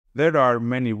There are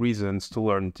many reasons to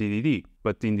learn TDD,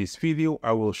 but in this video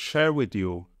I will share with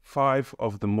you 5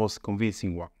 of the most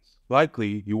convincing ones.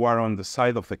 Likely you are on the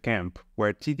side of the camp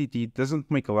where TDD doesn't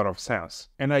make a lot of sense,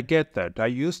 and I get that. I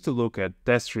used to look at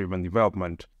test-driven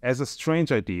development as a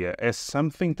strange idea, as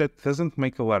something that doesn't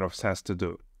make a lot of sense to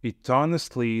do. It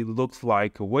honestly looked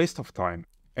like a waste of time.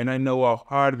 And I know how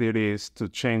hard it is to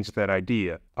change that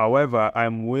idea. However,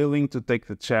 I'm willing to take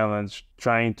the challenge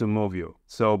trying to move you.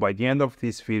 So by the end of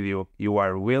this video, you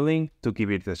are willing to give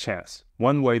it a chance.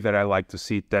 One way that I like to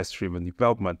see test-driven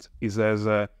development is as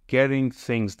a getting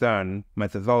things done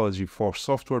methodology for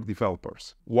software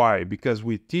developers. Why? Because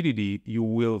with TDD, you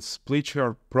will split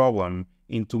your problem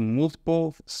into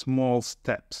multiple small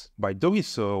steps. By doing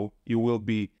so, you will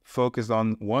be focused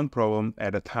on one problem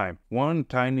at a time, one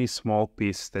tiny small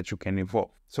piece that you can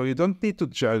evolve. So you don't need to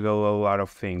juggle a lot of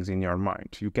things in your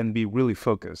mind. You can be really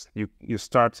focused. You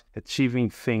start achieving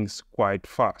things quite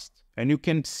fast, and you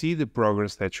can see the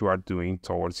progress that you are doing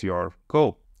towards your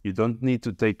goal. You don't need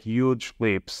to take huge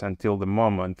leaps until the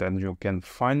moment and you can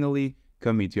finally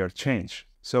commit your change.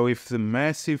 So if the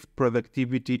massive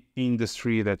productivity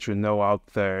industry that you know out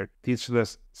there teaches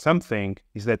us something,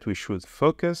 is that we should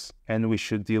focus and we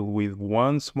should deal with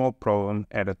one small problem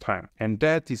at a time. And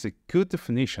that is a good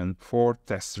definition for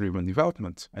test-driven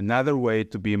development. Another way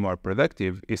to be more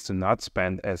productive is to not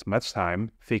spend as much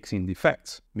time fixing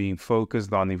defects, being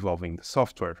focused on evolving the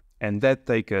software. And that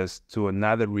takes us to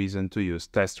another reason to use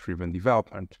test-driven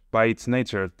development. By its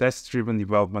nature, test-driven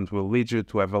development will lead you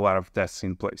to have a lot of tests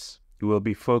in place. You will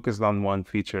be focused on one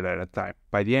feature at a time.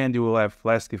 By the end, you will have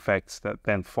less defects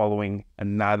than following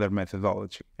another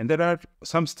methodology. And there are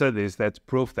some studies that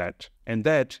prove that. And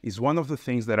that is one of the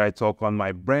things that I talk on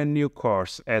my brand new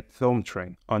course at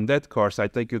ThomeTrain. On that course, I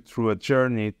take you through a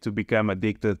journey to become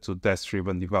addicted to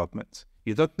test-driven development.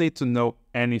 You don't need to know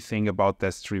anything about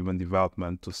test-driven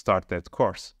development to start that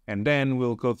course. And then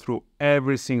we'll go through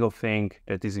every single thing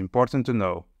that is important to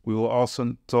know. We will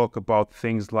also talk about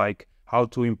things like how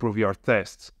to improve your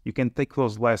tests. You can take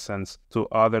those lessons to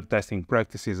other testing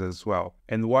practices as well.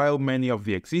 And while many of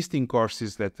the existing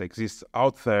courses that exist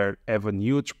out there have a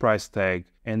huge price tag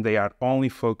and they are only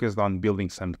focused on building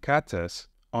some katas,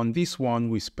 on this one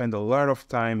we spend a lot of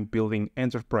time building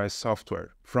enterprise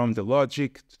software, from the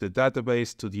logic to the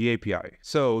database to the API.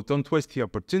 So don't waste the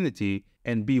opportunity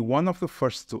and be one of the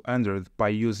first to 100 by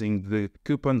using the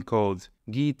coupon code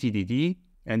GTDD,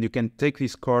 and you can take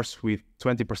this course with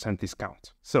 20%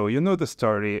 discount. So you know the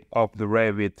story of the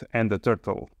rabbit and the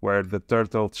turtle, where the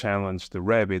turtle challenged the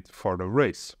rabbit for the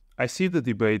race. I see the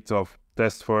debate of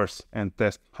test first and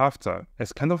test after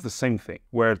as kind of the same thing,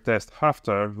 where test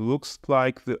after looks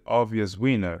like the obvious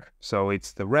winner, so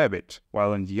it's the rabbit,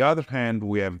 while on the other hand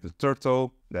we have the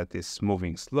turtle that is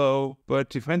moving slow,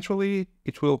 but eventually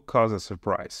it will cause a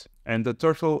surprise. And the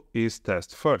turtle is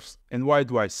test first. And why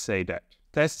do I say that?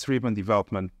 Test-driven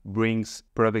development brings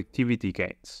productivity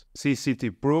gains.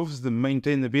 CCT proves the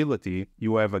maintainability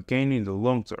you have a gain in the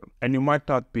long term, and you might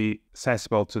not be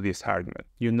sensible to this argument.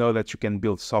 You know that you can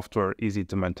build software easy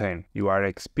to maintain. You are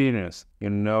experienced. You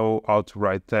know how to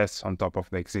write tests on top of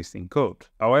the existing code.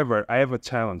 However, I have a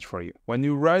challenge for you. When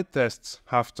you write tests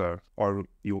after, or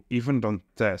you even don't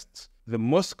test, the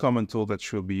most common tool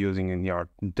that you'll be using in your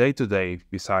day-to-day,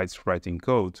 besides writing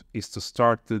code, is to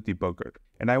start the debugger.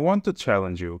 And I want to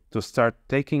challenge you to start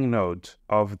taking note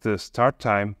of the start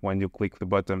time when you click the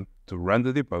button to run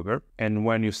the debugger and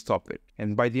when you stop it.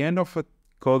 And by the end of a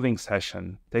coding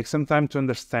session, take some time to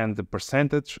understand the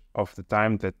percentage of the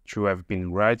time that you have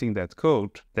been writing that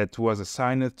code that was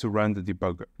assigned to run the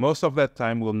debugger. Most of that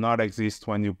time will not exist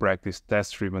when you practice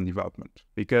test-driven development,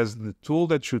 because the tool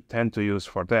that you tend to use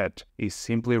for that is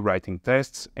simply writing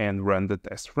tests and run the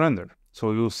test runner.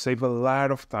 So you'll save a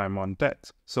lot of time on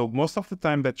that. So most of the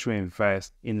time that you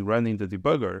invest in running the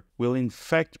debugger will in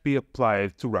fact be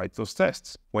applied to write those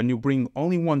tests. When you bring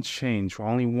only one change, or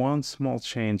only one small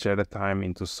change at a time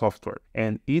into software,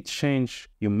 and each change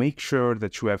you make sure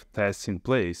that you have tests in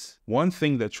place, one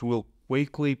thing that you will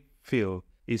quickly feel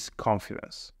is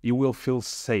confidence. You will feel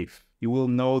safe. You will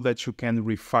know that you can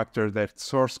refactor that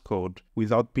source code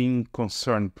without being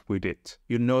concerned with it.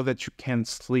 You know that you can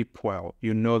sleep well.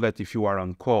 You know that if you are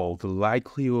on call, the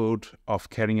likelihood of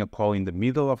getting a call in the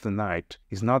middle of the night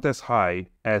is not as high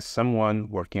as someone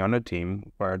working on a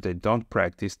team where they don't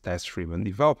practice test-driven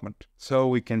development. So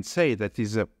we can say that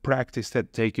is a practice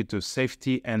that takes you to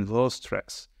safety and low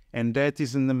stress. And that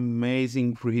is an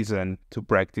amazing reason to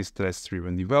practice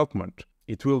test-driven development.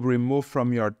 It will remove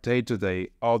from your day-to-day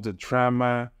all the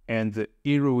drama and the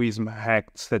heroism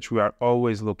acts that we are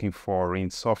always looking for in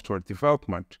software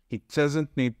development. It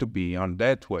doesn't need to be on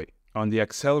that way. On the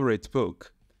Accelerate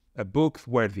book, a book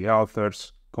where the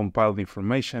authors compiled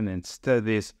information and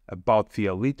studies about the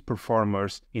elite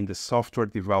performers in the software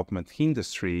development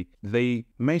industry, they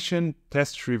mention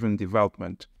test-driven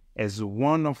development as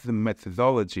one of the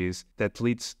methodologies that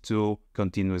leads to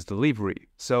continuous delivery.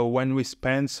 So when we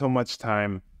spend so much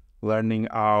time learning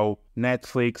how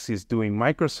Netflix is doing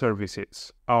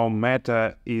microservices, how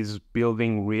Meta is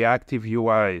building reactive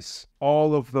UIs,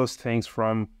 all of those things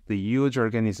from the huge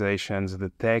organizations, the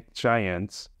tech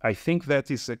giants, I think that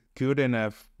is a good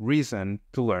enough reason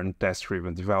to learn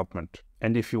test-driven development.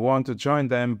 And if you want to join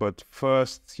them, but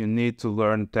first you need to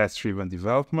learn test-driven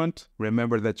development,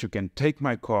 remember that you can take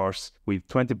my course with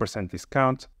 20%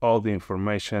 discount, all the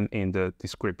information in the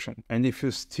description. And if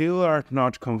you still are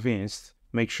not convinced,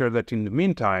 make sure that in the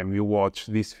meantime you watch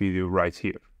this video right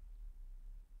here.